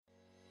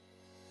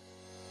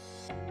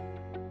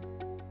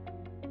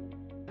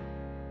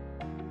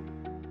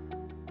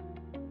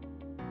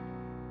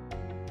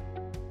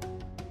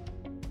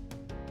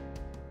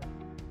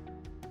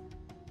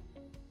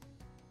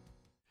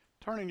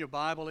Turn in your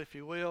Bible, if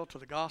you will, to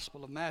the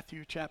Gospel of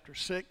Matthew chapter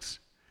 6.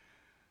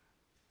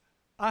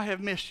 I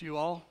have missed you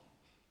all.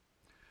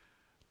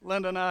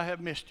 Linda and I have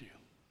missed you.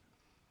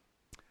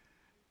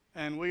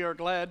 And we are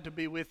glad to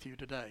be with you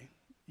today.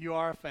 You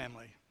are a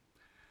family.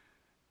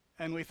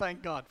 And we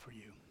thank God for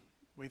you.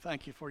 We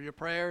thank you for your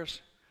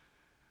prayers.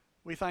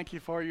 We thank you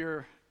for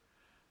your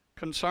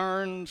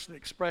concerns, the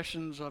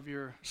expressions of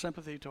your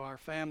sympathy to our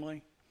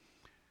family.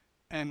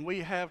 And we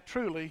have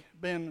truly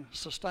been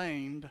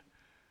sustained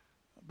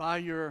by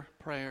your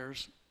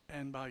prayers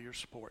and by your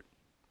support.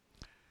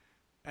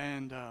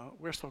 And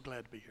we're so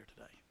glad to be here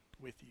today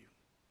with you.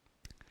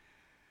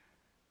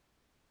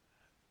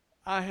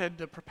 I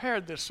had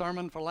prepared this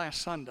sermon for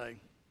last Sunday.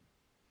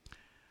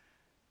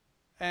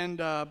 And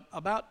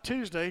about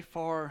Tuesday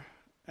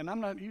and I'm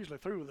not usually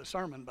through with a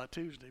sermon by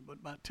Tuesday,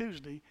 but by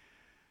Tuesday,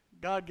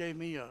 God gave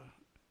me a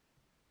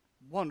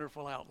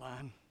wonderful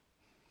outline.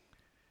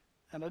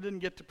 And I didn't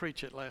get to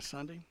preach it last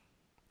Sunday.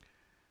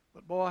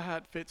 But boy, how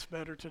it fits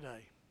better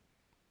today.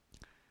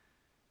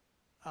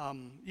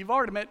 You've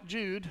already met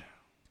Jude,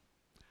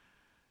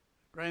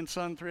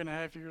 grandson,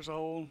 3.5 years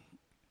old.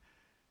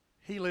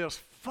 He lives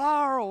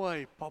far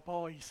away,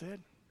 Papa, he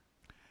said.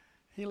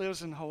 He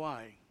lives in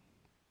Hawaii.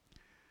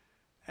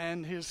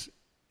 And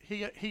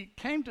he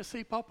came to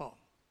see Papa.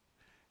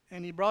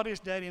 And he brought his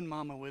daddy and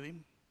mama with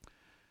him.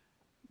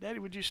 Daddy,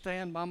 would you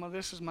stand, Mama?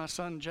 This is my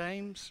son,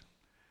 James.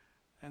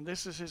 And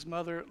this is his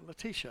mother,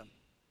 Letitia.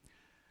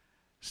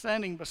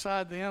 Standing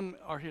beside them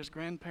are his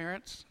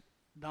grandparents,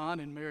 Don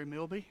and Mary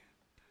Milby.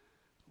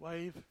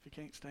 Wave if you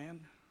can't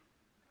stand.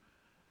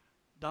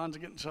 Don's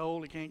getting so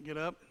old he can't get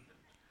up.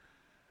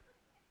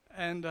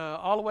 And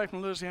all the way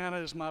from Louisiana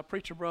is my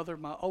preacher brother,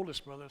 my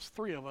oldest brother. There's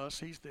three of us.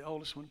 He's the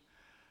oldest one.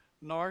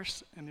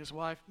 Norris and his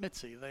wife,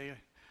 Mitzi.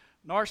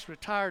 Norris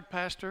retired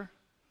pastor,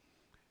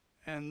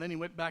 and then he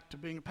went back to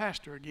being a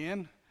pastor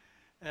again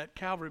at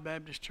Calvary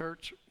Baptist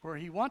Church, where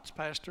he once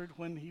pastored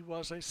when he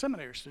was a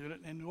seminary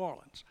student in New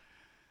Orleans.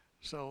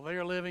 So they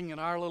are living in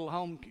our little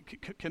home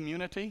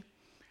community.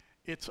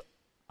 It's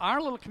our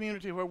little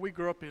community where we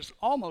grew up is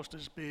almost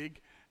as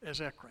big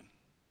as Ekron.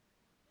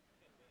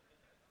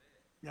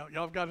 Y'all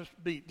have got to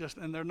beat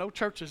and there are no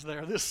churches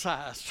there this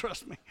size,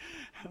 trust me.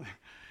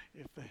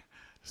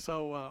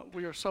 So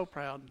we are so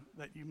proud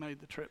that you made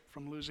the trip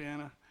from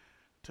Louisiana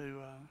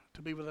to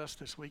be with us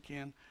this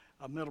weekend.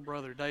 Middle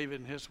brother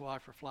David and his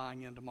wife are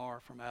flying in tomorrow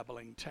from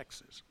Abilene,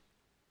 Texas.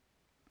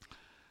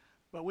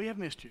 But we have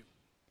missed you.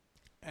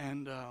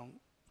 And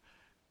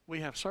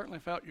we have certainly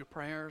felt your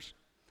prayers.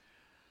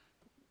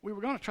 We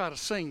were going to try to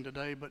sing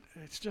today, but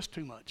it's just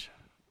too much.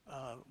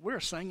 We're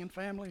a singing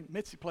family.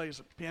 Mitzi plays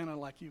the piano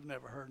like you've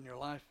never heard in your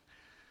life.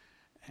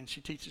 And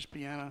she teaches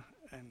piano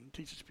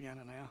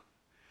now.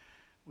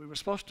 We were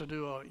supposed to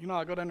do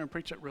I go down there and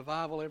preach at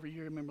Revival every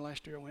year. Remember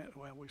last year I went?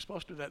 Well, we were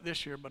supposed to do that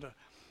this year, but a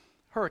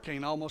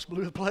hurricane almost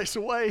blew the place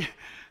away.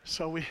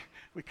 So we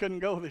couldn't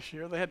go this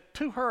year. They had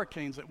 2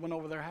 hurricanes that went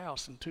over their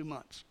house in 2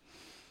 months.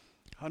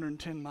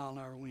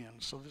 110-mile-an-hour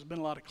winds. So there's been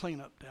a lot of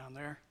cleanup down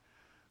there,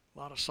 a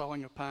lot of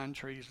sawing of pine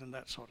trees and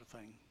that sort of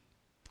thing.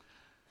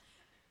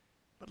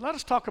 But let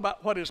us talk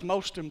about what is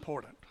most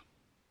important.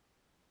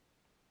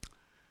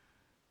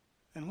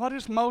 And what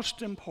is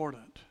most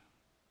important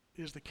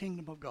is the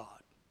kingdom of God.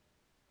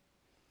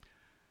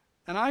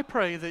 And I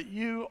pray that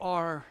you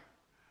are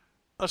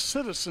a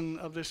citizen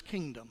of this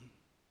kingdom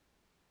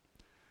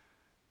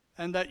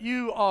and that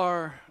you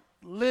are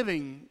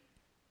living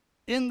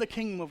in the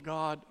kingdom of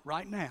God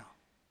right now.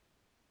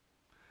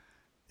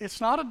 It's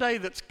not a day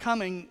that's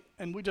coming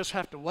and we just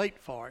have to wait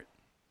for it.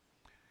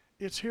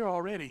 It's here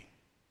already.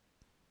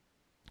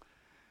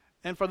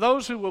 And for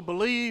those who will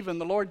believe in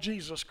the Lord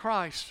Jesus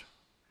Christ,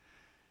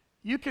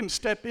 you can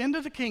step into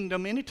the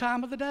kingdom any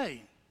time of the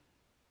day.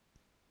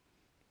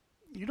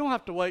 You don't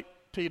have to wait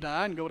till you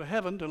die and go to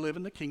heaven to live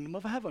in the kingdom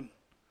of heaven.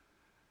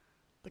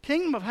 The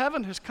kingdom of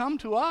heaven has come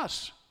to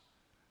us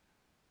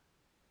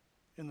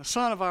in the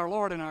Son of our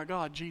Lord and our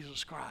God,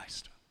 Jesus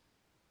Christ.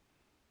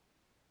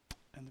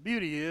 And the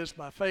beauty is,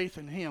 by faith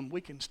in Him,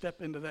 we can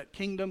step into that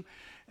kingdom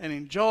and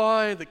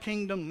enjoy the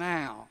kingdom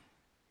now.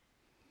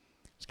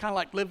 It's kind of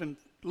like living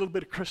a little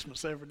bit of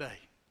Christmas every day.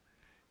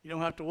 You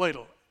don't have to wait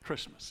till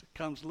Christmas. It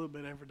comes a little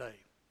bit every day,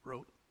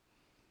 wrote.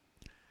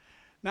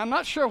 Now, I'm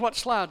not sure what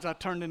slides I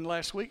turned in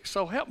last week,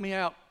 so help me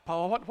out,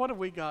 Paul. What have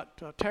we got?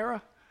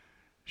 Tara,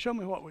 show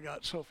me what we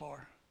got so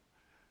far.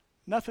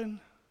 Nothing?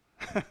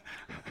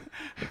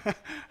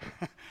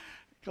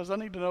 Because I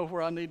need to know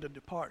where I need to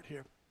depart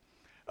here.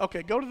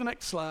 Okay, go to the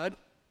next slide.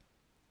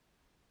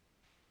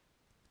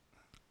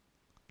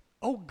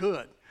 Oh,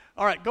 good.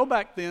 All right, go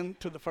back then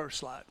to the first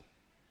slide.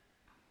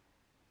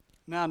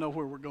 Now I know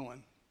where we're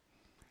going.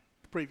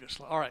 The previous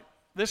slide. All right,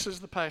 this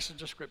is the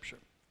passage of Scripture.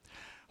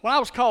 When I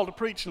was called to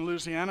preach in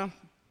Louisiana,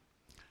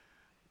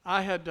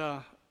 I had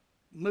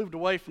moved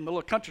away from the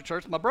little country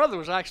church. My brother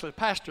was actually a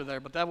pastor there,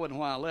 but that wasn't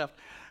why I left.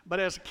 But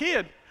as a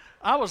kid,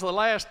 I was the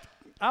last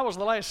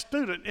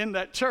student in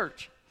that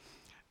church.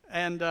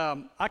 And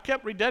I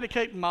kept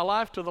rededicating my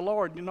life to the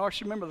Lord. You know, I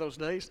remember those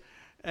days.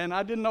 And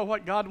I didn't know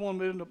what God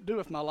wanted me to do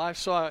with my life,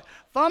 so I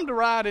thumbed a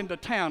ride into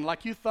town,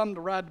 like you thumbed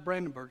a ride to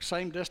Brandenburg,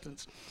 same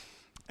distance.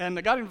 And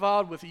I got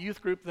involved with a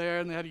youth group there,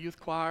 and they had a youth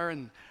choir.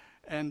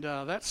 And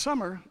that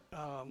summer,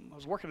 I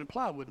was working at a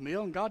plywood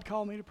mill, and God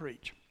called me to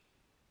preach.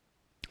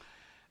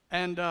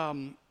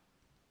 And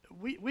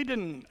we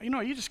didn't,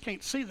 you just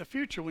can't see the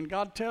future. When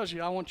God tells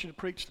you, I want you to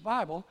preach the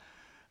Bible,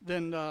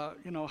 then,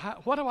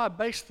 what do I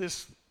base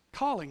this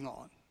calling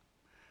on?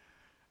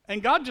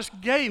 And God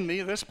just gave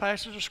me this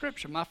passage of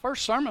Scripture. My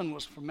first sermon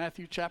was from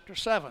Matthew chapter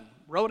 7.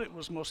 Wrote it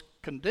was the most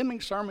condemning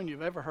sermon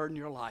you've ever heard in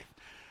your life.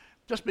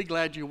 Just be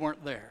glad you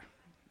weren't there.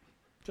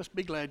 Just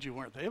be glad you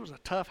weren't there. It was a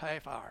tough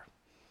half hour.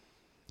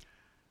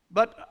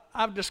 But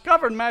I've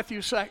discovered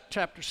Matthew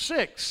chapter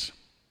 6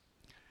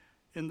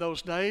 in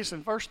those days,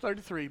 and verse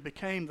 33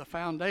 became the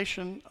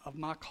foundation of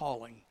my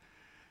calling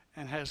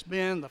and has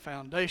been the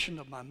foundation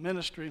of my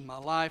ministry and my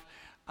life.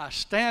 I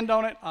stand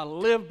on it. I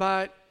live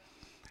by it.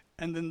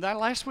 And then that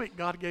last week,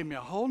 God gave me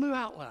a whole new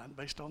outline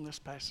based on this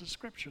passage of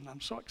Scripture, and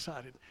I'm so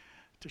excited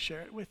to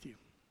share it with you.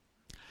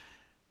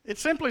 It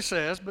simply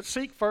says, but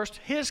seek first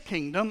His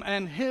kingdom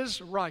and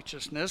His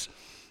righteousness,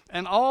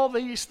 and all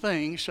these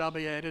things shall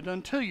be added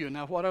unto you.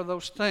 Now, what are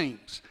those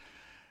things?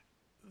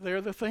 They're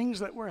the things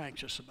that we're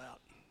anxious about.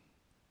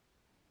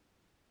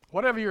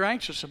 Whatever you're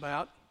anxious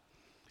about,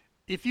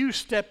 if you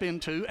step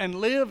into and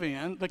live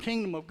in the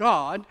kingdom of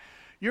God,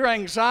 your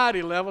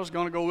anxiety level is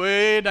going to go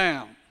way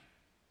down.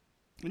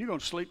 And you're going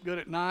to sleep good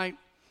at night.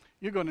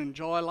 You're going to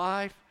enjoy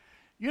life.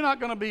 You're not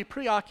going to be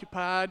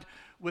preoccupied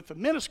with the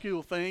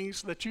minuscule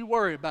things that you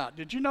worry about.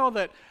 Did you know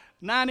that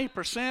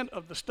 90%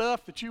 of the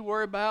stuff that you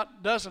worry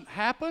about doesn't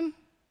happen?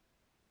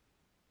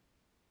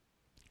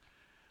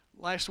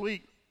 Last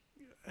week,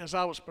 as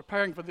I was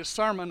preparing for this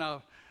sermon, I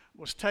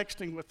was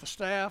texting with the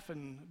staff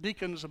and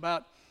deacons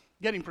about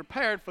getting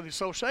prepared for the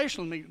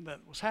associational meeting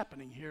that was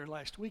happening here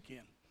last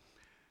weekend.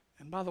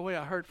 And by the way,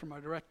 I heard from our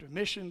director of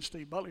missions,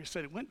 Steve Butler. He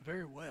said it went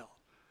very well.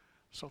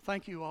 So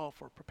thank you all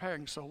for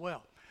preparing so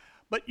well.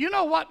 But you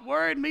know what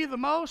worried me the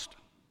most?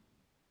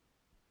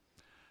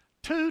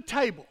 2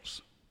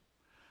 tables.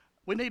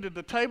 We needed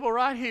the table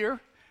right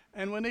here,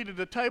 and we needed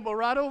the table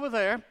right over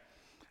there.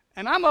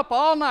 And I'm up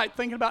all night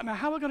thinking about, now,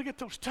 how are we going to get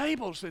those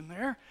tables in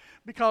there?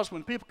 Because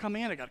when people come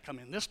in, they got to come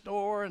in this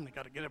door, and they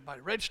got to get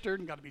everybody registered,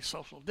 and got to be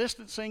social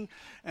distancing,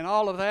 and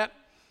all of that.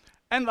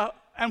 And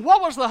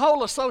what was the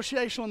whole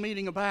associational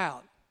meeting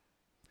about?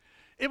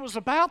 It was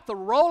about the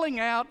rolling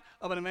out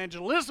of an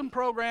evangelism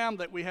program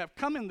that we have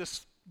coming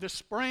this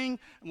spring,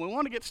 and we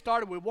want to get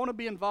started. We want to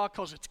be involved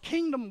because it's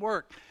kingdom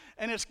work.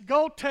 And it's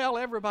go tell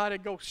everybody,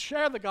 go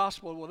share the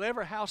gospel with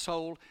every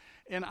household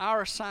in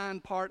our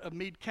assigned part of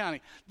Meade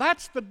County.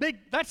 That's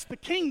the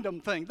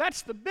kingdom thing.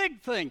 That's the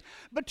big thing.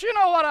 But you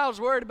know what I was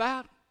worried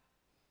about?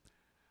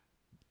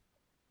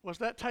 Was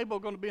that table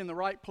going to be in the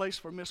right place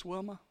for Miss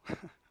Wilma?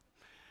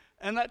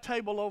 And that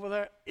table over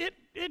there,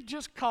 it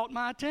just caught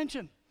my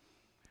attention.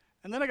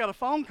 And then I got a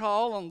phone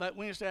call on that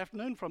Wednesday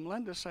afternoon from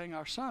Linda saying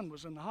our son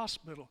was in the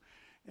hospital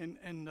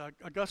in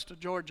Augusta,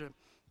 Georgia,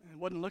 and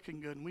wasn't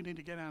looking good, and we need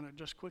to get down there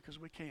just as quick as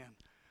we can.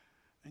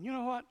 And you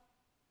know what?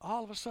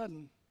 All of a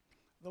sudden,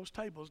 those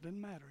tables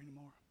didn't matter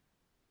anymore.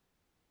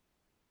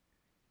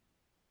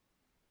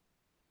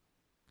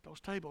 Those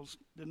tables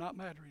did not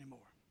matter anymore.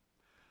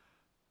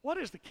 What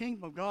is the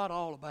kingdom of God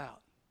all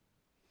about?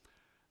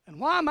 And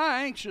why am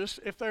I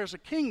anxious if there's a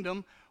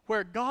kingdom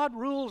where God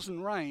rules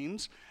and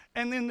reigns,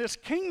 and in this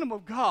kingdom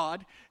of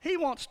God, He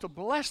wants to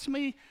bless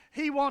me,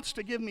 He wants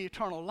to give me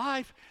eternal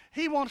life,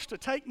 He wants to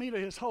take me to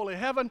His holy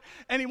heaven,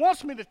 and He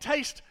wants me to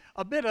taste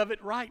a bit of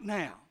it right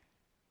now.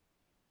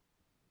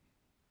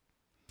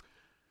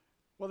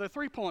 Well, there are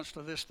 3 points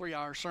to this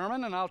 3-hour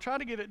sermon, and I'll try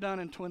to get it done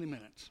in 20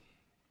 minutes.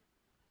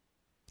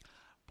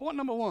 Point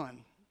number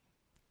 1,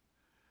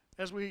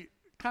 as we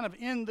kind of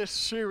end this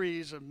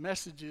series of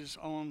messages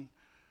on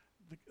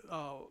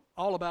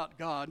all about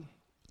God.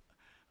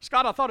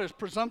 Scott, I thought it was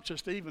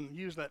presumptuous to even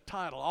use that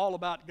title, All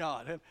About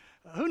God.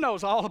 Who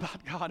knows all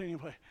about God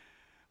anyway?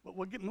 But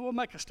we'll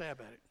make a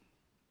stab at it.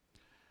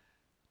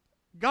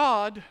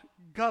 God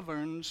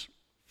governs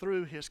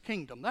through His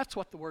kingdom. That's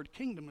what the word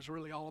kingdom is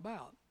really all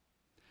about.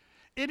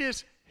 It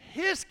is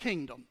His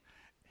kingdom,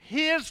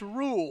 His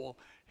rule,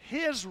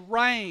 His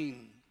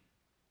reign.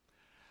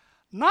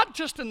 Not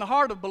just in the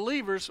heart of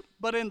believers,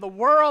 but in the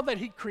world that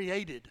He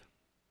created.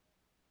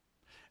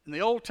 In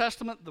the Old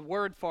Testament, the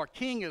word for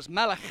king is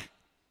melech.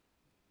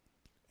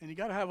 And you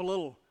got to have a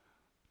little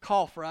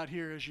cough right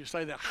here as you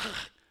say that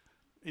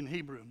in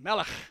Hebrew.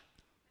 Melech.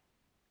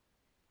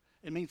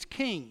 It means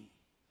king.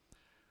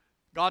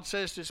 God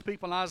says to His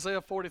people in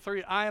Isaiah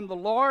 43, I am the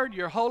Lord,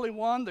 your Holy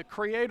One, the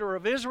Creator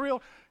of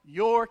Israel,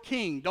 your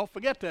King. Don't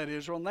forget that,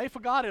 Israel. And they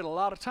forgot it a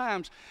lot of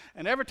times.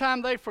 And every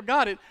time they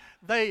forgot it,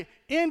 they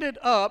ended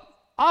up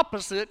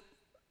opposite,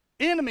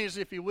 enemies,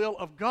 if you will,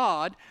 of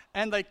God,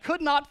 and they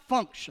could not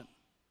function.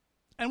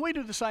 And we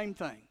do the same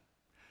thing.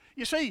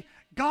 You see,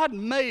 God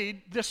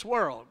made this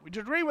world. Would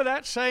you agree with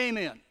that? Say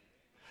amen.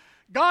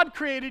 God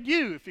created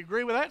you. If you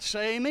agree with that,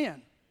 say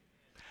amen.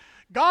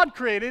 God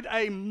created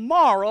a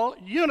moral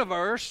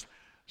universe.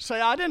 Say,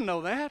 I didn't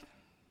know that.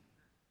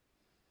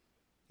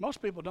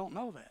 Most people don't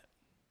know that.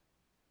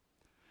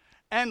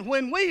 And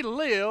when we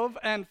live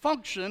and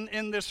function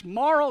in this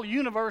moral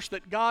universe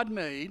that God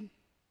made,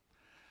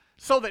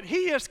 so that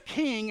He is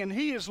King and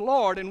He is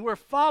Lord, and we're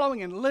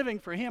following and living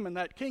for Him in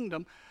that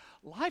kingdom,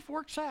 life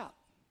works out.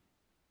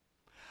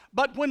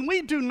 But when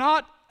we do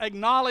not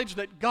acknowledge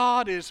that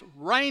God is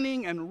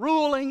reigning and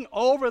ruling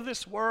over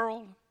this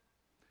world,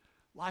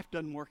 life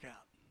doesn't work out.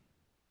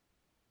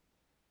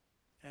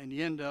 And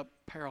you end up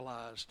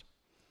paralyzed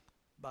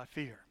by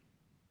fear.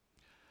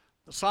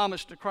 The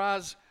psalmist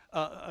declares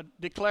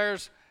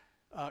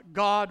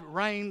God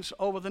reigns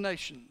over the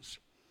nations,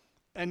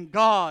 and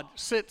God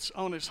sits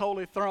on His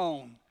holy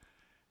throne.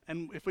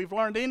 And if we've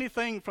learned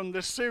anything from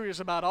this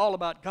series all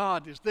about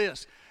God, is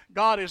this: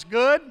 God is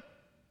good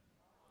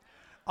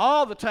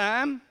all the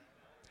time.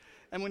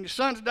 And when your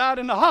son's died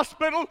in the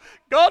hospital,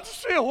 God's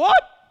still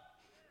what?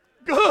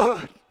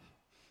 Good.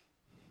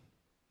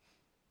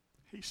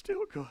 He's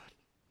still good.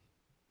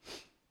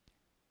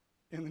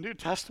 In the New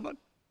Testament,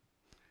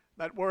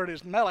 that word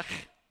is melech.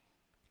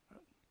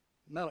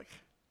 Melech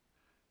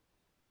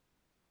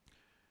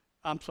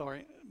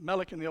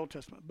in the Old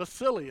Testament.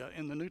 Basilia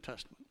in the New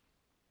Testament.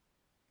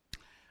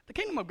 The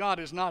kingdom of God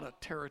is not a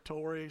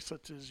territory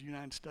such as the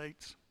United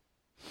States.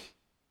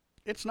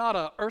 It's not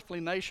an earthly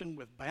nation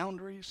with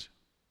boundaries.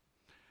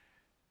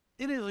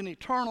 It is an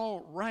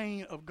eternal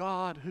reign of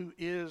God who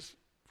is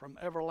from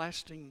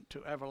everlasting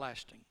to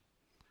everlasting.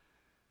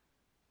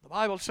 The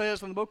Bible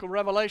says in the book of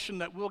Revelation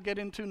that we'll get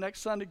into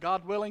next Sunday,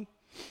 God willing,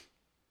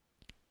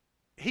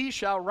 He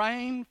shall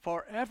reign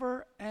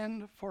forever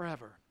and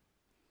forever.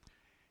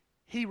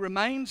 He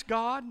remains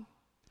God.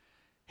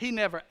 He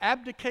never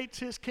abdicates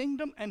His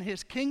kingdom, and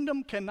His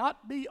kingdom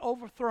cannot be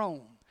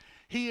overthrown.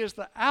 He is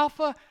the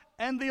Alpha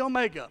and the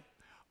Omega,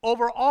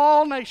 over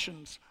all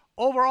nations,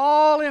 over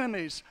all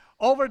enemies,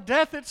 over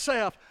death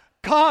itself.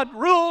 God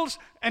rules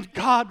and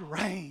God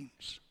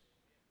reigns.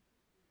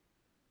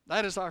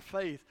 That is our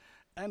faith,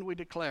 and we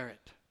declare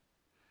it.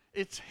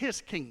 It's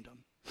His kingdom.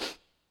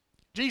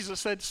 Jesus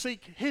said,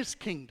 seek His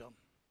kingdom.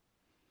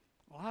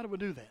 Well, how do we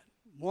do that?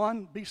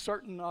 One, be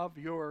certain of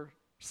your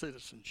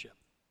citizenship.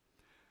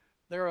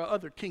 There are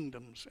other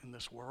kingdoms in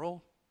this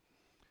world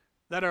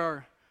that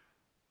are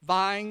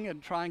vying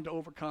and trying to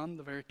overcome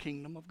the very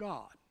kingdom of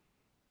God.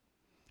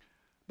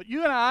 But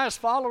you and I, as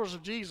followers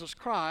of Jesus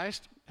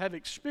Christ, have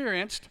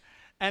experienced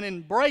an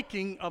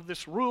inbreaking of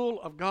this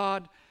rule of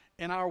God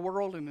in our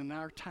world and in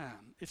our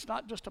time. It's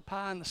not just a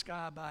pie in the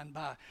sky by and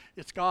by.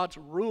 It's God's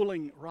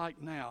ruling right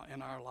now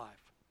in our life.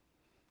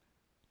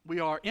 We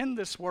are in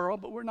this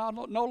world, but we're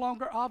no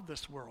longer of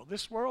this world.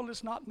 This world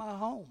is not my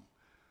home.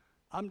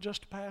 I'm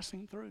just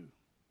passing through.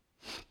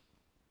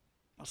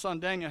 My son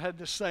Daniel had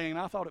this saying, and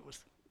I thought it was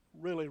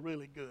really,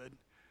 really good.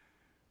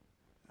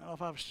 I don't know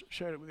if I've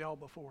shared it with y'all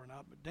before or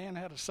not, but Dan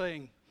had a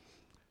saying.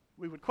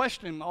 We would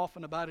question him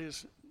often about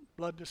his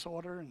blood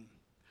disorder and,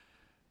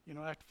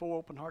 after 4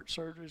 open heart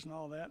surgeries and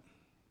all that.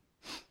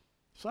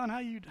 Son, how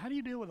do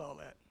you deal with all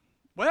that?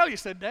 Well, he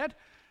said, Dad,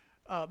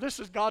 this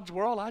is God's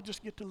world. I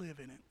just get to live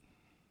in it.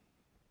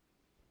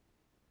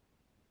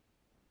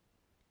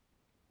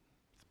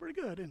 It's pretty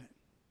good, isn't it?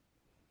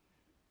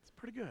 It's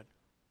pretty good.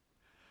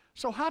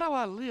 So how do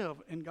I live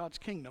in God's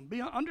kingdom?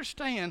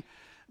 Understand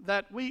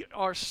that we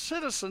are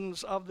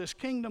citizens of this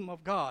kingdom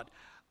of God.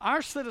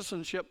 Our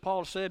citizenship,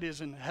 Paul said,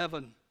 is in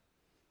heaven,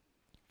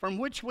 from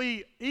which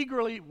we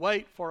eagerly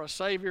wait for a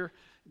Savior,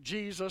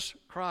 Jesus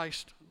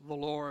Christ the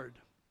Lord.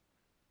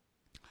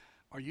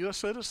 Are you a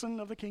citizen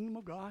of the kingdom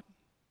of God?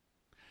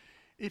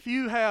 If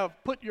you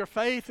have put your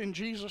faith in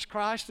Jesus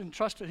Christ and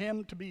trusted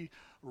Him to be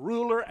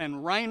ruler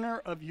and reigner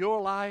of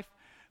your life,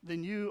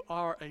 then you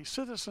are a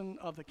citizen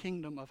of the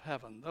kingdom of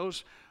heaven.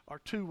 Those are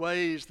two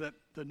ways that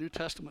the New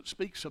Testament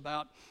speaks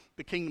about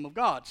the kingdom of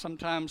God.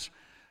 Sometimes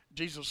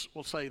Jesus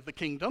will say the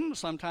kingdom,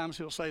 sometimes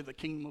He'll say the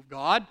kingdom of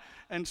God,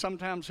 and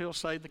sometimes He'll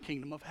say the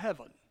kingdom of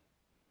heaven.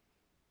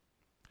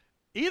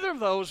 Either of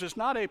those is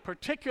not a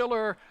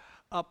particular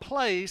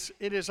place.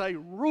 It is a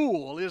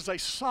rule, it is a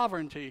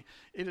sovereignty,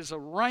 it is a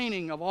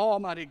reigning of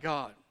Almighty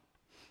God.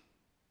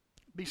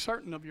 Be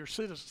certain of your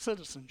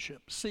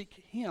citizenship.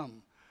 Seek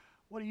Him.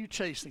 What are you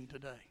chasing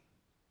today?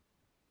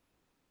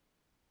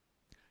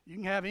 You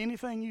can have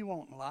anything you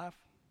want in life.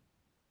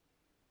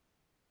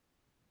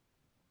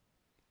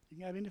 You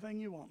can have anything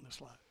you want in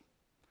this life.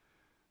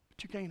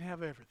 But you can't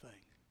have everything.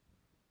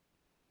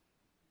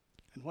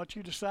 And what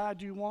you decide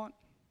you want,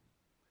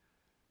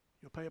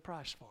 you'll pay a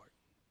price for it.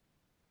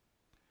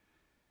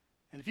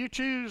 And if you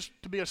choose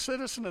to be a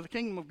citizen of the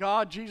kingdom of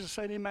God, Jesus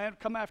said, "Amen,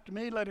 come after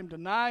me, let him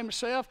deny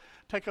himself,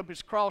 take up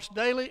his cross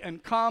daily,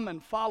 and come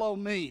and follow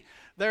me."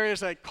 There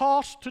is a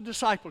cost to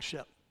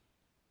discipleship.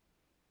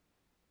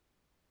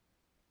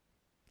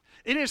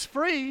 It is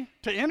free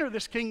to enter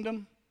this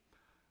kingdom,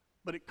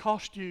 but it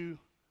costs you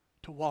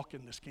to walk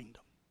in this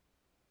kingdom.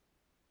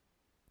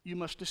 You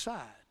must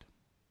decide.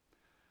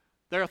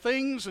 There are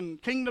things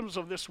and kingdoms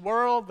of this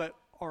world that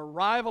are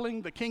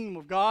rivaling the kingdom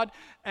of God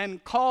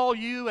and call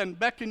you and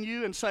beckon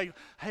you and say,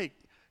 hey,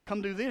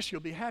 come do this, you'll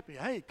be happy.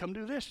 Hey, come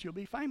do this, you'll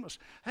be famous.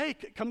 Hey,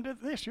 come do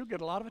this, you'll get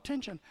a lot of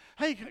attention.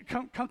 Hey,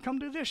 come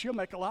do this, you'll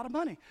make a lot of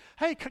money.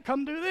 Hey,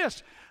 come do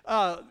this.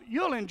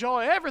 You'll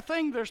enjoy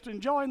everything there's to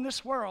enjoy in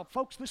this world.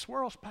 Folks, this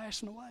world's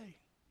passing away.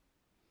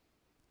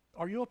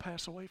 Or you'll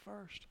pass away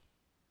first.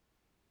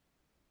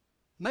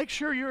 Make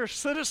sure you're a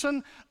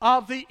citizen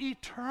of the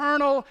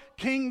eternal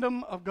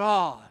kingdom of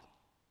God.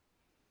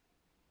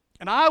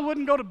 And I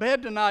wouldn't go to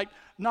bed tonight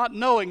not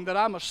knowing that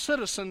I'm a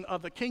citizen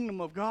of the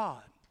kingdom of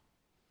God.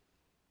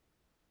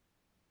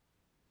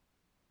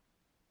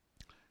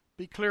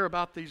 Be clear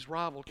about these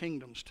rival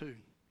kingdoms too.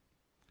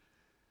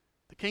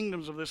 The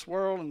kingdoms of this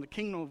world and the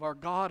kingdom of our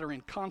God are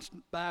in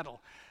constant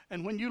battle.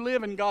 And when you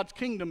live in God's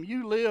kingdom,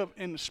 you live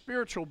in a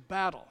spiritual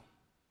battle.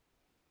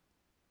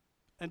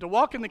 And to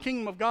walk in the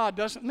kingdom of God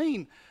doesn't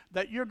mean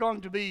that you're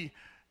going to be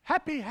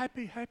happy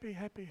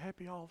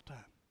all the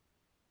time.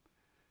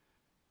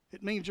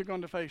 It means you're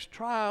going to face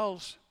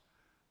trials,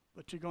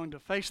 but you're going to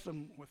face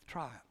them with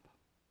triumph.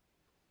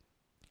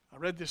 I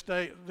read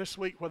this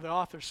week where the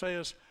author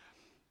says,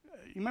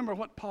 you remember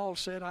what Paul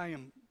said, I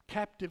am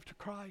captive to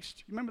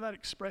Christ? You remember that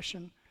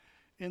expression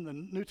in the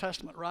New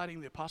Testament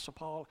writing, the Apostle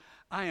Paul?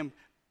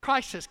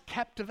 Christ has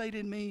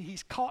captivated me,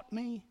 he's caught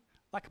me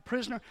like a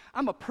prisoner.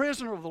 I'm a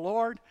prisoner of the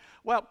Lord.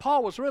 Well,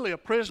 Paul was really a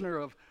prisoner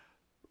of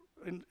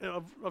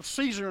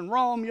Caesar in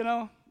Rome, you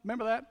know.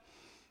 Remember that?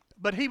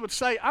 But he would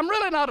say, I'm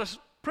really not a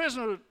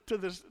prisoner to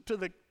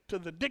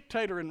the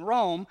dictator in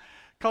Rome,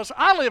 because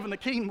I live in the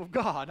kingdom of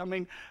God. I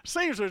mean,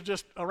 Caesar's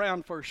just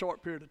around for a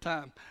short period of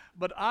time.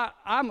 But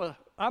I'm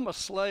a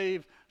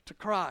slave to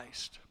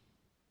Christ.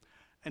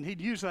 And he'd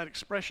use that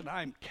expression,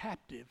 I am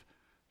captive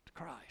to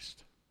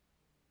Christ.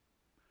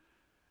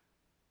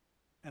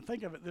 And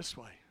think of it this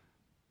way.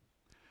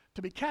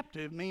 To be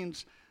captive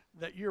means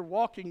that you're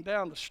walking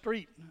down the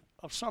street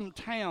of some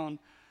town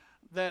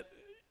that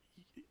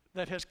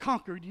has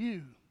conquered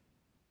you.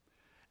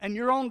 And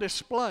you're on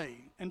display,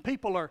 and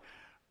people are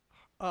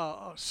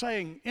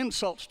saying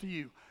insults to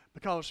you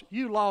because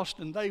you lost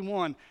and they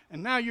won,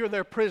 and now you're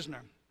their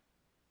prisoner.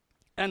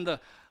 And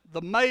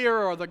the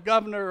mayor or the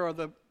governor or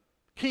the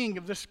king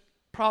of this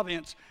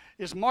province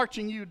is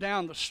marching you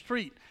down the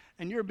street,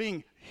 and you're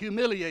being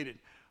humiliated.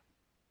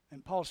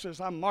 And Paul says,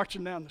 I'm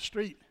marching down the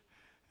street.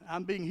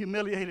 I'm being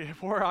humiliated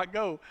where I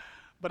go.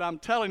 But I'm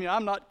telling you,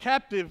 I'm not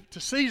captive to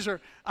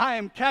Caesar. I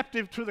am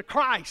captive to the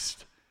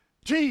Christ,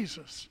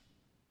 Jesus.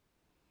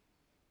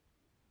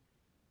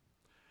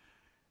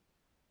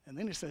 And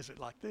then he says it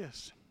like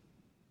this.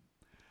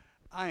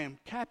 I am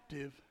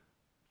captive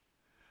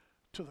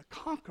to the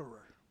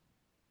conqueror.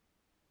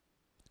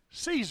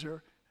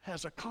 Caesar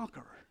has a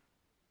conqueror.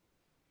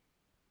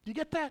 Do you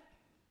get that?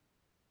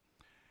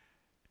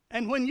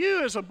 And when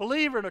you as a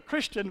believer and a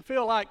Christian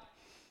feel like,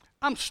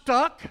 I'm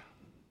stuck,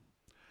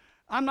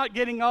 I'm not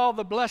getting all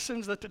the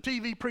blessings that the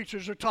TV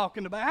preachers are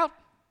talking about,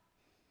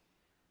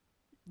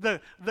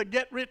 the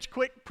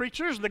get-rich-quick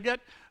preachers,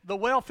 the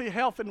wealthy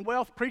health and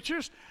wealth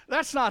preachers,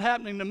 that's not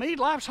happening to me.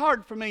 Life's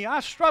hard for me. I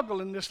struggle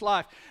in this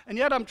life, and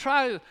yet I'm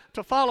trying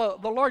to follow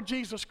the Lord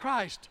Jesus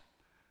Christ.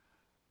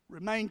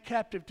 Remain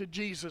captive to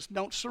Jesus.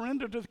 Don't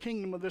surrender to the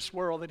kingdom of this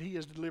world that he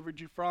has delivered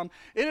you from.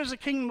 It is a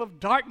kingdom of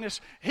darkness.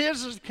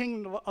 His is the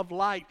kingdom of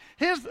light.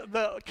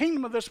 The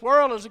kingdom of this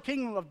world is a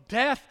kingdom of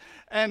death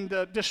and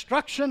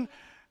destruction,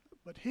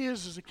 but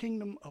his is a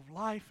kingdom of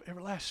life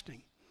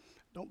everlasting.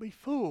 Don't be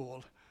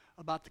fooled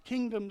about the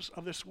kingdoms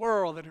of this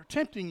world that are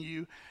tempting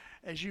you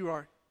as you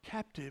are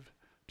captive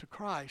to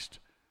Christ,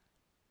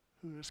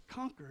 who has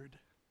conquered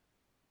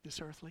this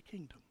earthly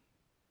kingdom.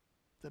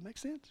 Does that make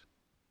sense?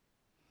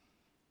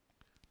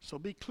 So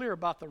be clear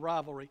about the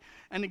rivalry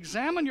and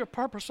examine your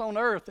purpose on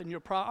earth and your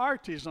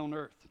priorities on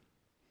earth.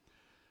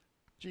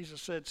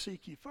 Jesus said,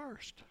 seek ye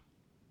first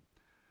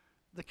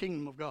the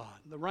kingdom of God,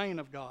 the reign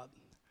of God,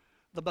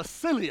 the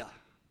basileia,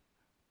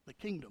 the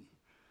kingdom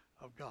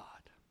of God.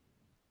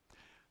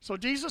 So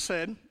Jesus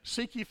said,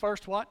 seek ye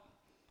first what?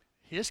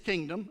 His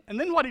kingdom. And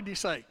then what did he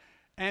say?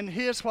 And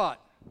his what?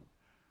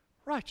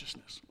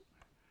 Righteousness.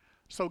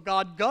 So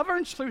God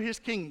governs through his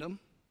kingdom.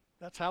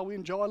 That's how we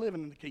enjoy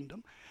living in the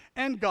kingdom.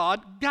 And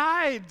God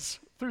guides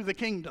through the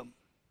kingdom.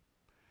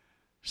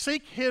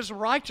 Seek his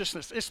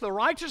righteousness. It's the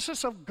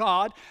righteousness of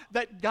God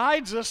that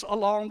guides us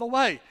along the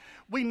way.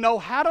 We know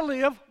how to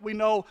live. We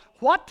know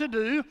what to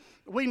do.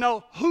 We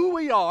know who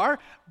we are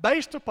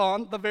based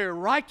upon the very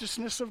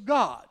righteousness of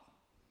God.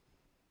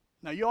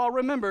 Now, you all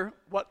remember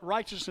what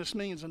righteousness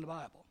means in the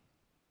Bible.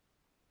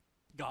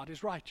 God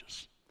is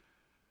righteous.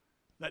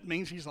 That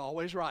means he's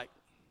always right.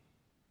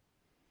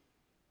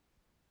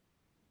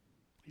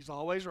 He's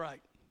always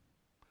right.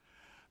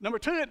 Number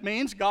two, it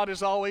means God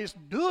is always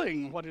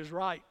doing what is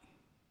right.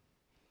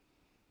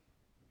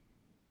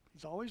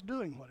 He's always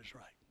doing what is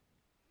right.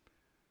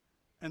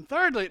 And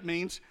thirdly, it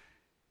means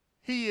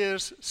he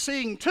is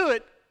seeing to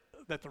it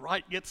that the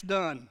right gets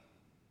done.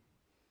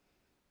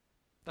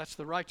 That's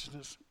the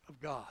righteousness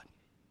of God.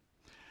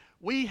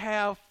 We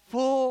have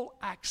full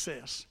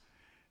access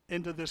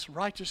into this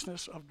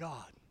righteousness of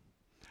God.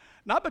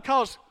 Not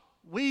because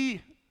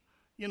we,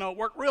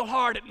 work real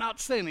hard at not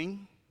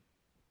sinning.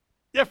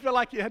 You ever feel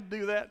like you had to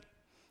do that?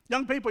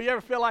 Young people, you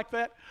ever feel like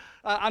that?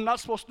 I'm not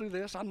supposed to do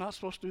this, I'm not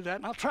supposed to do that,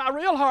 and I'll try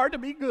real hard to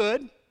be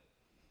good.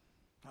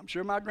 I'm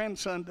sure my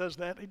grandson does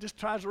that. He just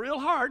tries real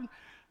hard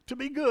to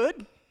be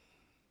good.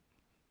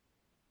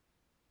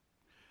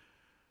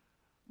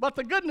 But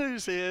the good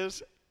news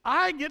is,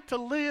 I get to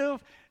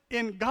live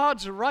in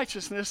God's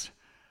righteousness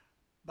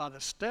by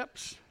the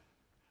steps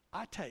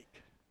I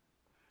take.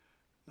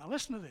 Now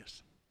listen to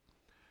this.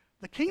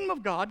 The kingdom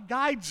of God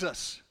guides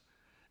us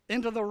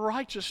into the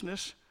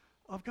righteousness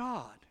of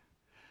God.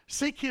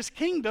 Seek his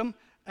kingdom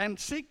and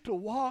seek to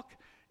walk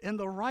in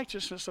the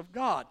righteousness of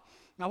God.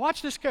 Now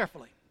watch this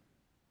carefully.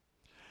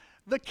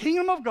 The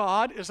kingdom of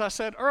God, as I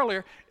said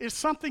earlier, is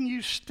something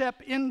you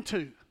step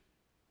into.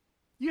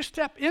 You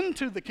step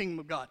into the kingdom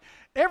of God.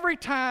 Every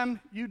time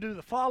you do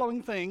the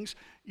following things,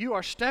 you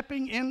are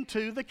stepping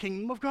into the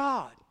kingdom of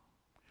God.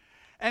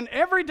 And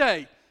every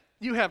day,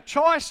 you have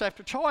choice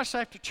after choice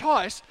after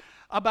choice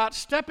about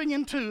stepping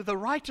into the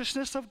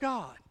righteousness of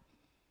God.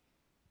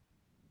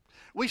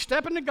 We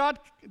step into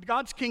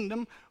God's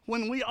kingdom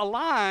when we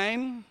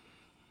align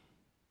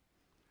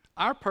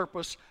our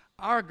purpose,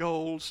 our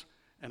goals,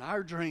 and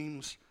our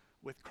dreams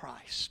with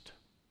Christ.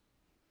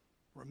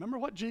 Remember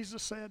what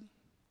Jesus said?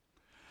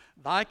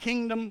 Thy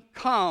kingdom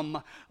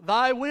come,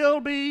 thy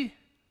will be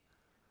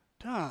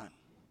done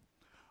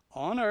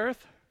on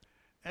earth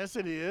as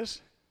it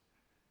is.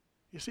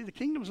 You see, the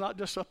kingdom's not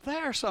just up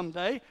there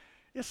someday.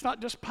 It's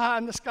not just pie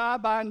in the sky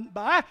by and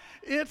by.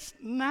 It's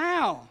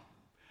now.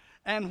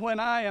 And when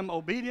I am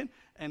obedient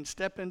and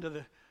step into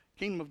the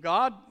kingdom of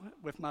God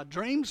with my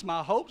dreams,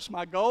 my hopes,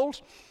 my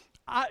goals,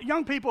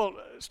 young people,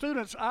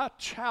 students, I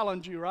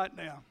challenge you right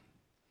now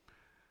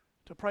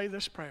to pray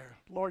this prayer.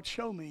 Lord,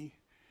 show me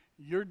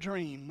your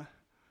dream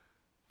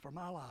for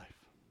my life.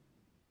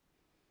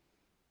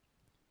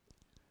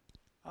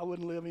 I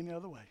wouldn't live any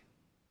other way.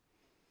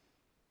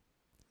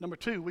 Number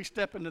 2, we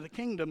step into the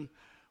kingdom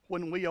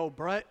when we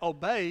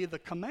obey the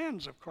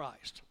commands of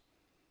Christ.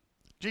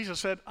 Jesus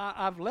said,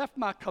 I've left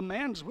my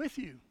commands with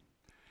you.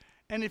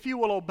 And if you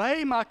will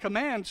obey my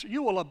commands,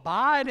 you will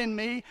abide in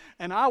me,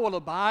 and I will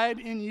abide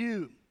in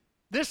you.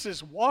 This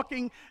is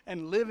walking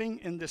and living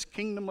in this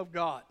kingdom of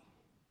God.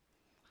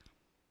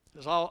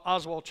 As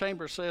Oswald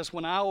Chambers says,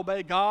 when I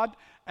obey God,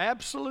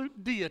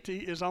 absolute deity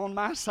is on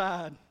my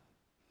side.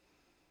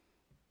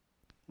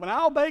 When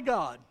I obey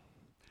God,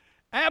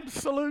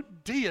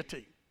 absolute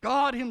deity,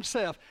 God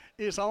himself,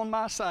 is on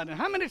my side. And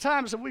how many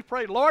times have we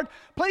prayed, Lord,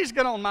 please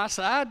get on my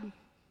side?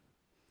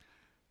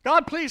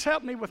 God, please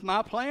help me with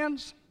my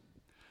plans.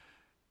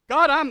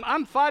 God,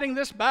 I'm fighting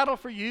this battle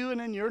for you and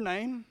in your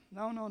name.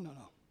 No.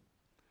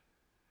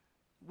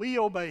 We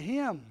obey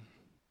him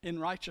in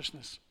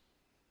righteousness,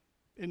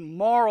 in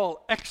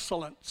moral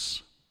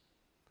excellence.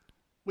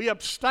 We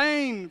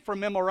abstain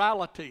from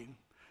immorality.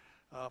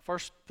 1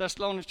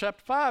 Thessalonians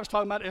chapter 5 is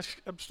talking about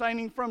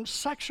abstaining from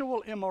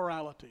sexual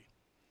immorality.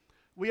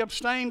 We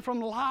abstain from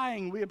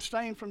lying. We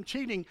abstain from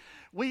cheating.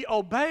 We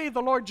obey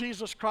the Lord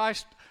Jesus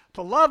Christ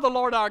to love the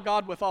Lord our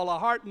God with all our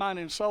heart, mind,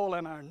 and soul,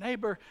 and our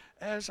neighbor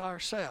as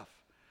ourselves.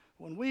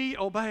 When we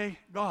obey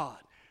God,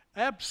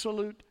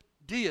 absolute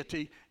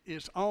deity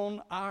is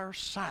on our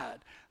side.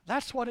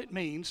 That's what it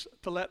means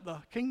to let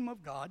the kingdom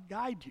of God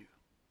guide you.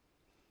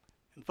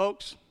 And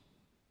folks,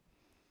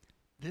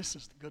 this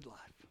is the good life.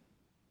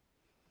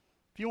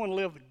 If you want to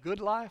live the good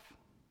life,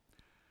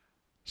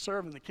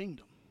 serve in the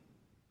kingdom.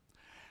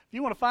 If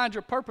you want to find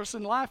your purpose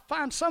in life,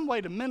 find some way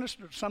to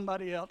minister to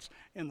somebody else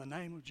in the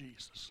name of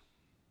Jesus.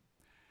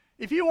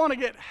 If you want to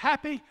get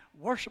happy,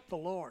 worship the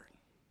Lord.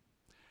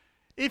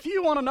 If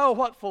you want to know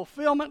what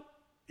fulfillment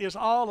is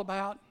all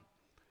about,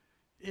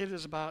 it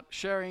is about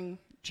sharing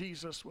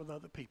Jesus with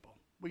other people.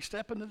 We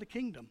step into the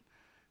kingdom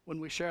when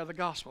we share the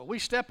gospel. We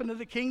step into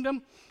the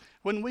kingdom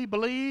when we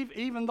believe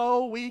even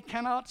though we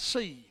cannot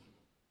see.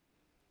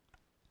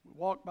 We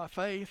walk by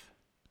faith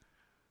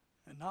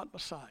and not by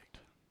sight.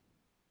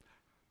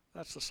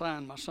 That's the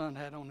sign my son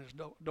had on his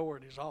door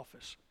at his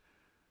office.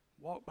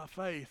 Walk by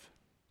faith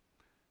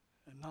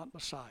and not by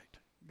sight.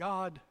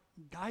 God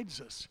guides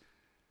us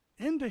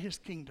into his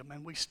kingdom,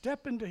 and we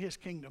step into his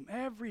kingdom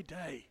every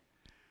day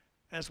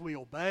as we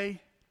obey,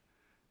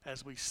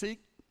 as we seek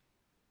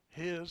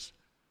his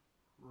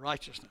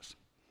righteousness.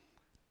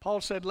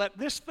 Paul said, let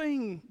this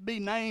thing be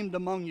named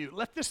among you.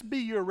 Let this be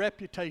your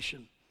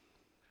reputation,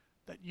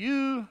 that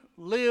you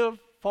live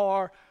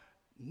for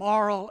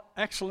moral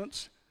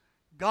excellence,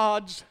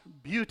 God's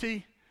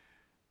beauty,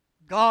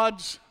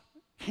 God's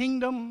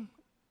kingdom,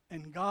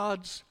 and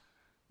God's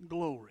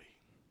glory.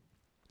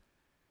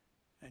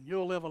 And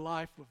you'll live a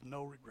life with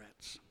no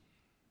regrets.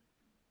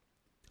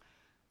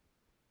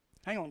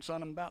 Hang on,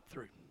 son, I'm about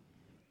through.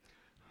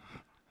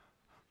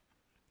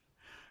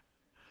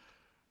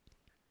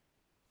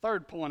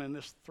 Third point in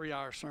this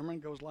 3-hour sermon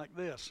goes like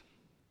this.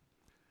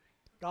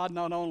 God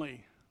not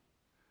only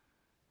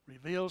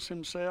reveals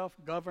himself,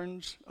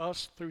 governs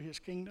us through his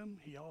kingdom,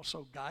 he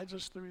also guides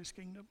us through his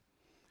kingdom.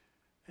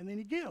 And then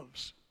he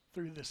gives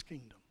through this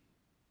kingdom.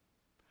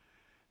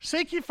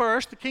 Seek ye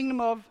first the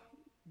kingdom of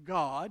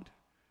God,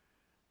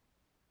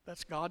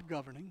 that's God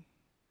governing,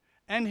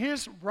 and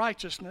his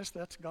righteousness,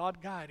 that's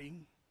God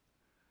guiding.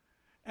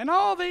 And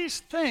all these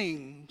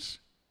things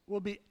will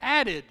be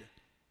added.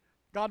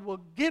 God will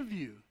give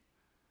you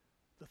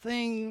the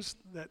things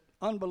that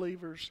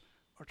unbelievers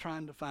are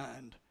trying to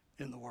find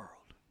in the world.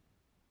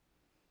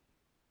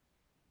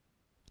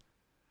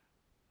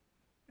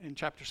 In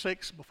chapter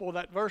 6, before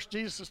that verse,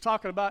 Jesus is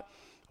talking about,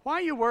 why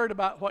are you worried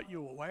about what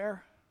you will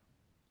wear?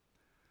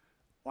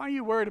 Why are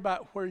you worried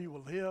about where you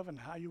will live and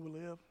how you will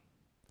live?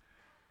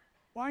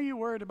 Why are you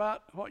worried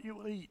about what you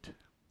will eat?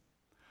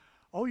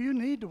 Oh, you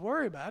need to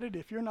worry about it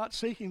if you're not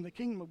seeking the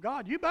kingdom of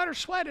God. You better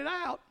sweat it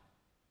out.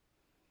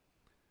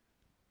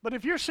 But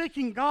if you're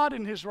seeking God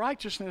and his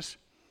righteousness,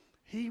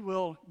 he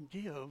will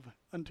give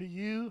unto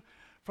you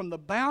from the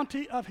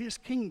bounty of his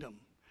kingdom.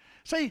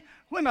 See,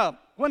 when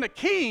a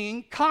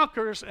king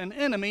conquers an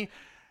enemy,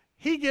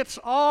 he gets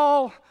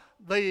all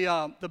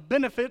the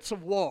benefits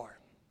of war.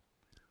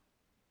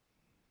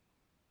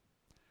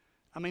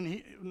 I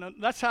mean,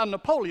 that's how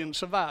Napoleon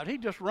survived. He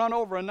just run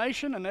over a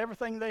nation and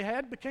everything they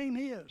had became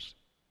his.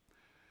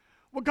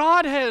 Well,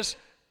 God has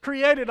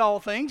created all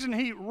things and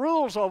he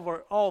rules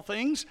over all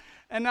things.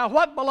 And now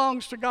what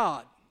belongs to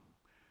God?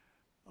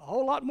 A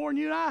whole lot more than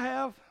you and I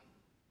have.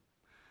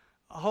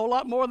 A whole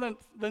lot more than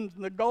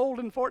the gold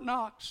in Fort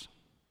Knox.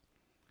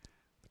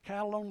 The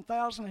cattle on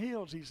 1,000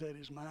 hills, he said,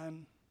 is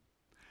mine.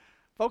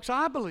 Folks,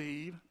 I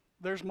believe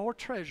there's more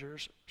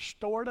treasures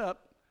stored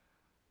up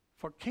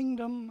for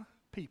kingdom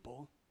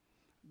people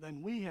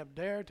than we have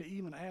dared to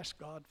even ask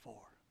God for.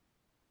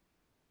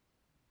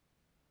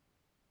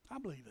 I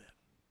believe that.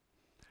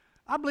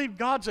 I believe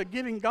God's a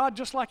giving God,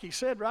 just like he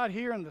said right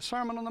here in the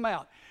Sermon on the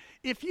Mount.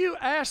 If you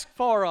ask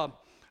for a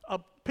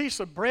piece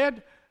of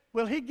bread,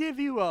 will he give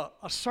you a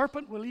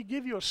serpent? Will he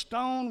give you a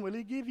stone? Will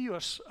he give you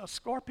a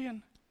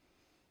scorpion?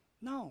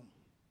 No.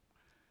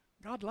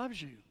 God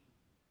loves you.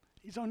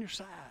 He's on your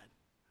side.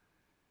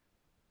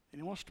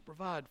 And he wants to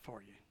provide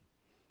for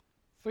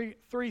you.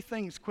 Three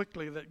things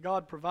quickly that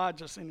God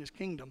provides us in his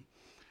kingdom.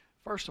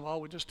 First of all,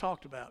 we just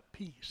talked about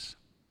peace.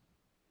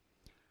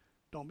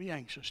 Don't be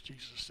anxious,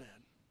 Jesus said.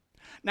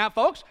 Now,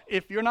 folks,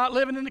 if you're not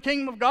living in the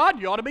kingdom of God,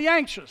 you ought to be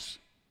anxious.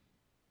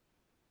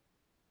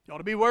 You ought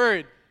to be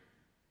worried.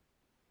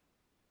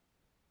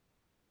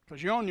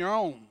 Because you're on your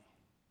own.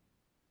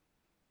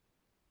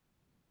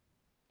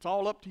 It's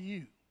all up to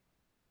you.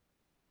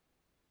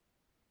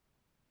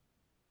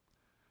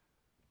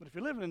 But if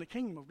you're living in the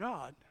kingdom of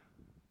God,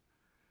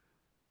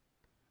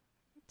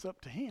 it's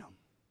up to him.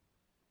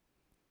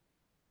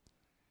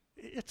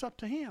 It's up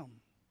to him.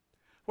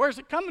 Where's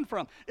it coming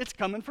from? It's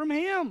coming from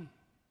him.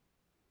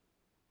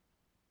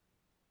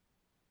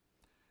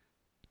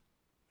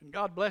 And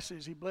God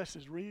blesses, he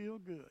blesses real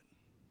good.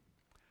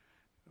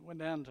 I went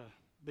down to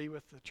be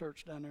with the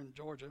church down there in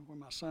Georgia where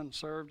my son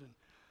served in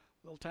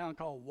a little town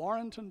called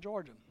Warrenton,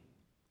 Georgia.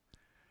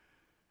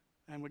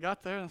 And we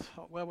got there and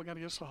thought, well, we got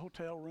to get us a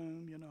hotel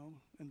room,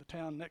 in the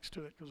town next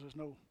to it because there's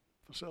no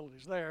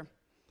facilities there.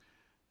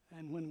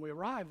 And when we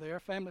arrived there,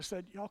 family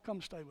said, y'all come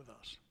stay with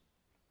us.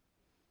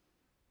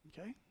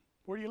 Okay,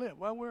 where do you live?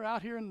 Well, we're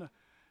out here in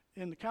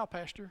the cow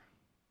pasture.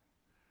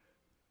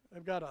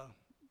 They've got a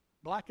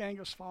Black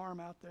Angus farm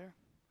out there.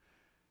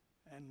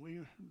 And we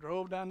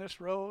drove down this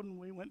road, and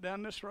we went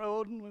down this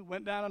road, and we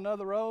went down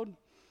another road.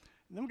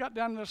 And then we got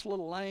down this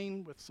little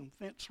lane with some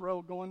fence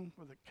road going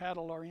where the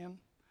cattle are in.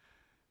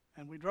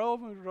 And we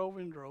drove and we drove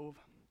and drove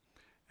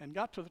and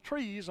got to the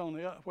trees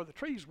where the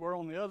trees were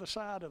on the other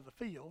side of the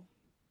field.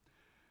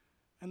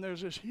 And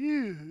there's this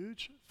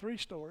huge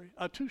two-story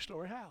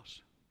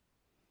house.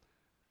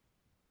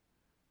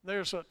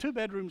 There's 2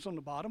 bedrooms on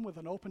the bottom with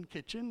an open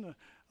kitchen,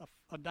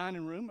 a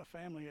dining room, a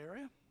family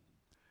area.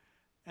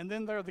 And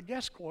then there are the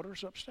guest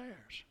quarters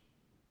upstairs.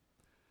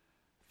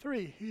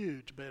 3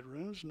 huge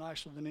bedrooms,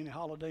 nicer than any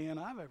Holiday Inn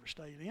I've ever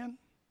stayed in.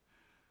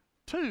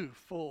 2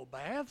 full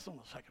baths on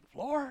the 2nd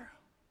floor.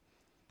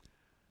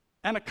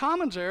 And a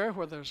commons area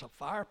where there's a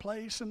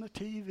fireplace and a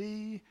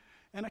TV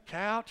and a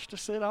couch to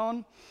sit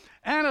on.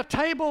 And a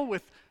table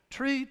with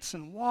treats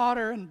and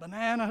water and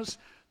bananas,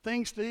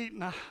 things to eat.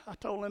 And I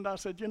told Linda, I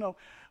said,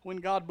 when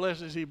God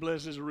blesses, he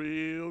blesses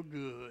real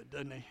good,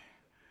 doesn't he?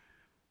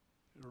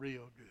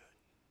 Real good.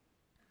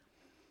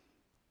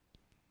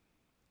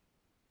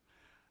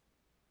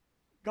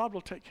 God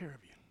will take care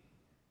of you.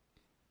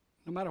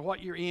 No matter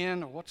what you're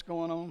in or what's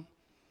going on,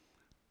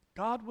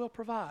 God will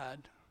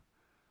provide.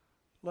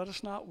 Let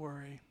us not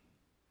worry.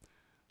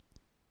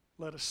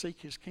 Let us seek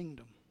his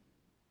kingdom.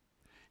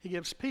 He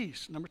gives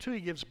peace. Number 2,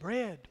 he gives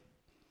bread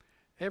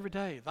every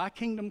day. Thy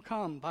kingdom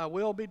come, thy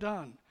will be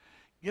done.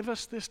 Give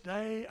us this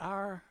day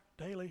our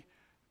daily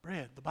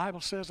bread. The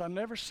Bible says, I've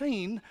never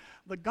seen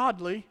the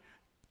godly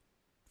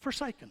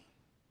forsaken.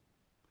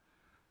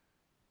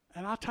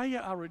 And I tell you,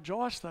 I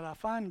rejoice that I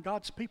find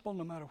God's people,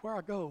 no matter where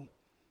I go,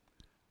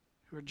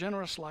 who are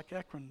generous like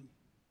Ekron,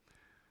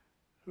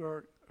 who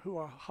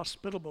are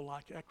hospitable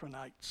like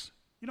Ekronites.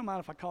 You don't mind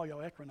if I call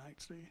y'all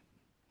Ekronites, do you?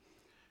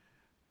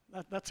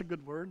 That's a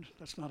good word.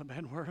 That's not a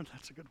bad word.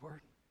 That's a good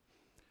word.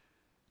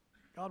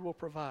 God will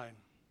provide.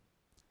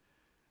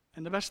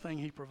 And the best thing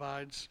he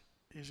provides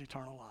is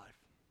eternal life.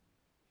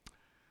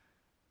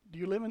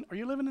 Are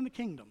you living in the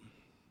kingdom?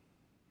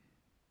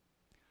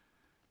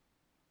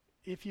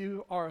 If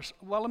you are,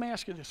 well, let me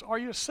ask you this. Are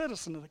you a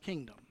citizen of the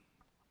kingdom?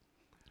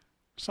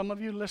 Some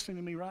of you listening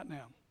to me right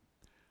now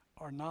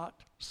are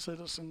not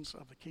citizens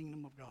of the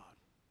kingdom of God.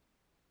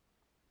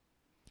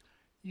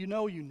 You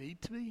know you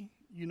need to be.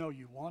 You know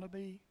you want to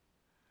be.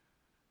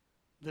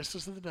 This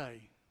is the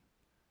day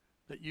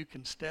that you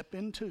can step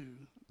into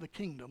the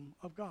kingdom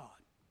of God.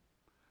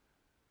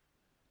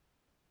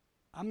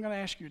 I'm going to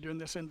ask you during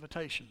this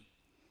invitation,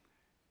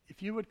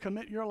 if you would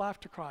commit your life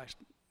to Christ.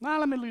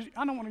 Now, I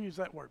don't want to use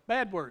that word.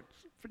 Bad words.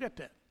 Forget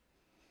that.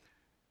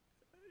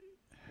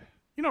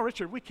 You know,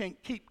 Richard, we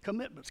can't keep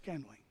commitments,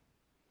 can we?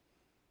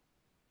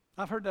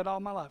 I've heard that all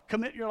my life.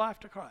 Commit your life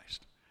to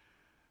Christ.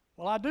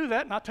 Well, I do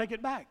that and I take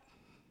it back.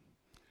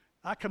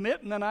 I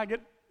commit and then I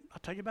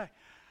take it back.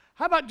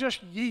 How about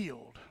just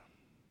yield,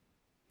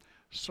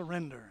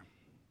 surrender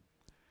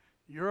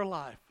your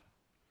life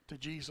to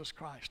Jesus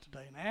Christ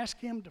today and ask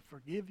him to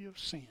forgive you of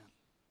sin?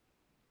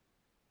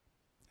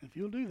 And if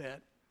you'll do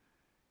that,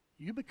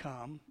 you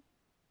become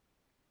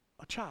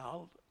a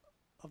child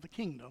of the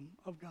kingdom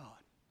of God.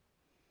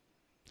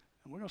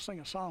 And we're going to sing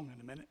a song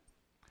in a minute.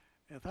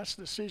 And if that's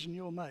the decision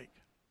you'll make,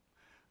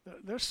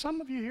 there's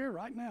some of you here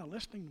right now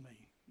listening to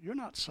me. You're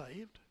not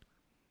saved.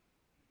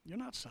 You're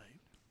not saved.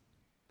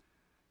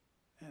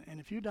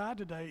 And if you died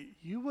today,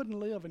 you wouldn't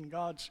live in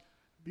God's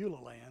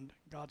Beulah land,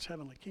 God's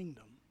heavenly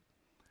kingdom.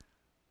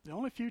 The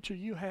only future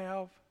you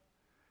have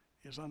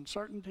is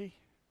uncertainty,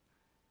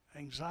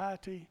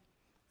 anxiety,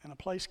 and a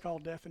place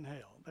called death and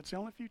hell. That's the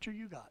only future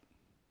you got.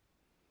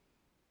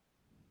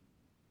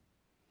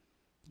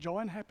 Joy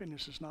and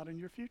happiness is not in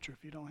your future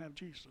if you don't have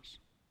Jesus.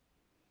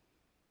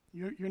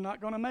 You're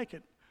not going to make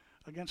it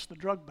against the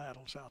drug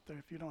battles out there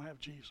if you don't have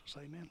Jesus.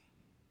 Amen.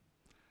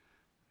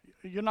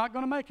 You're not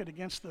going to make it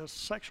against the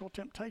sexual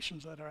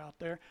temptations that are out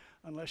there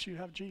unless you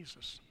have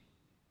Jesus.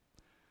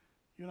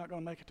 You're not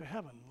going to make it to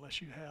heaven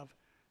unless you have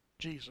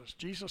Jesus.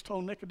 Jesus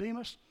told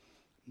Nicodemus,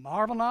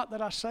 "Marvel not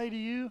that I say to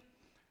you,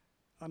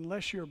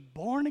 unless you're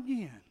born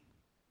again,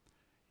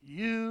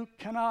 you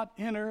cannot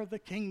enter the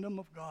kingdom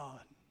of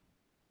God."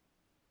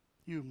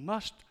 You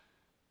must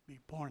be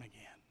born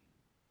again.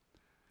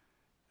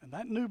 And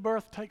that new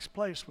birth takes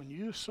place when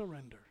you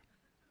surrender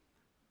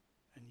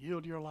and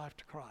yield your life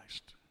to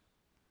Christ.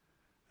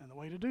 And the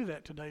way to do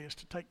that today is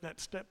to take that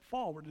step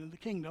forward into the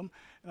kingdom.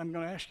 And I'm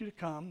going to ask you to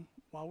come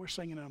while we're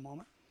singing in a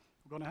moment.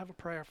 We're going to have a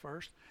prayer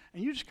first.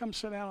 And you just come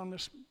sit down on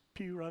this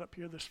pew right up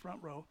here, this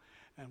front row,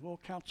 and we'll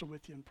counsel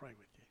with you and pray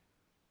with you.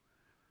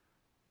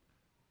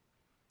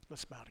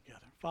 Let's bow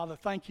together. Father,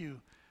 thank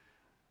you.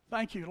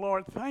 Thank you,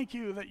 Lord. Thank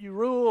you that you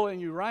rule and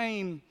you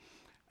reign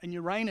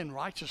in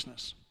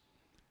righteousness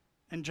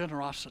and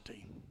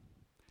generosity.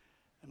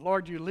 And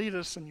Lord, you lead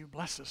us and you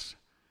bless us.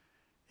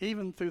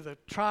 Even through the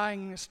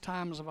tryingest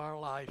times of our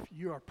life,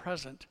 you are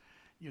present.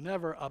 You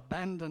never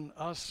abandon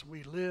us.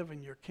 We live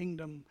in your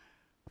kingdom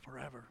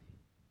forever.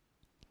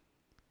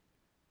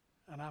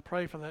 And I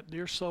pray for that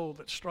dear soul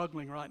that's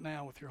struggling right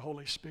now with your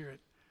Holy Spirit.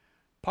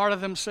 Part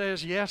of them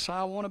says, yes,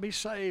 I want to be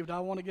saved.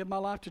 I want to give my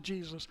life to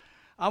Jesus.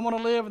 I want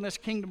to live in this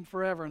kingdom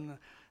forever. And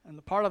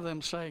the part of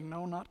them saying,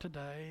 no, not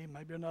today,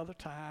 maybe another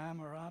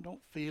time, or I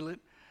don't feel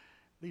it.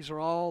 These are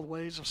all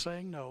ways of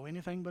saying no.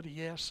 Anything but a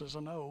yes is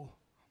a no.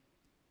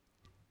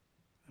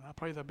 And I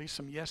pray there'll be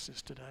some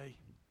yeses today.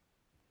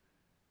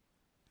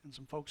 And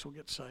some folks will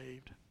get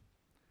saved.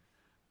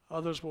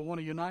 Others will want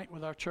to unite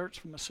with our church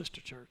from a sister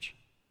church.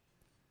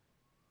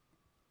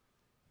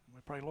 And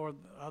we pray, Lord,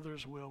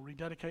 others will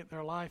rededicate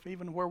their life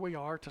even where we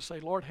are to say,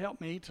 Lord,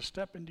 help me to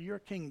step into your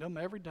kingdom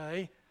every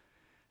day.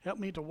 Help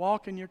me to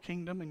walk in your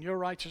kingdom and your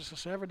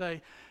righteousness every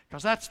day,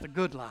 because that's the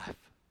good life.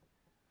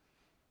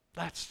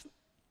 That's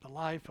the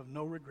life of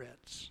no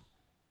regrets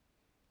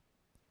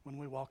when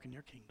we walk in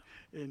your kingdom.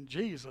 In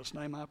Jesus'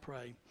 name I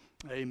pray,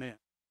 amen.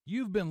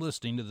 You've been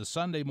listening to the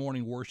Sunday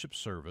morning worship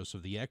service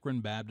of the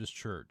Ekron Baptist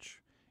Church.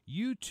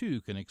 You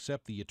too can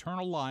accept the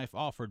eternal life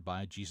offered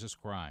by Jesus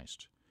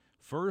Christ.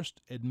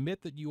 First,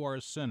 admit that you are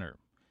a sinner.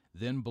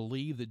 Then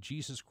believe that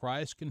Jesus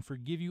Christ can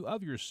forgive you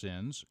of your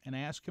sins and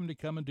ask him to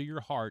come into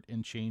your heart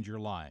and change your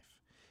life.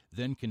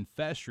 Then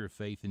confess your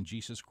faith in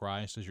Jesus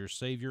Christ as your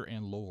Savior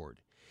and Lord.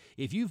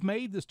 If you've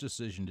made this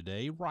decision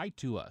today, write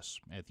to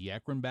us at the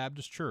Ekron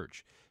Baptist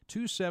Church,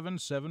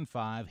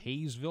 2775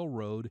 Hayesville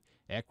Road,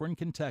 Ekron,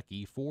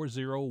 Kentucky,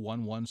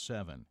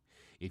 40117.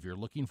 If you're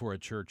looking for a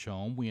church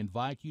home, we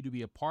invite you to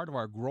be a part of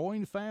our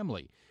growing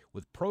family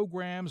with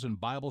programs and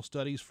Bible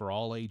studies for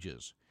all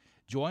ages.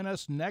 Join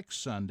us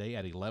next Sunday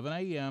at 11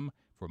 a.m.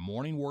 for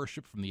morning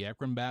worship from the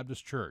Ekron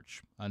Baptist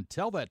Church.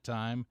 Until that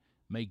time,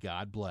 may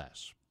God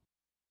bless.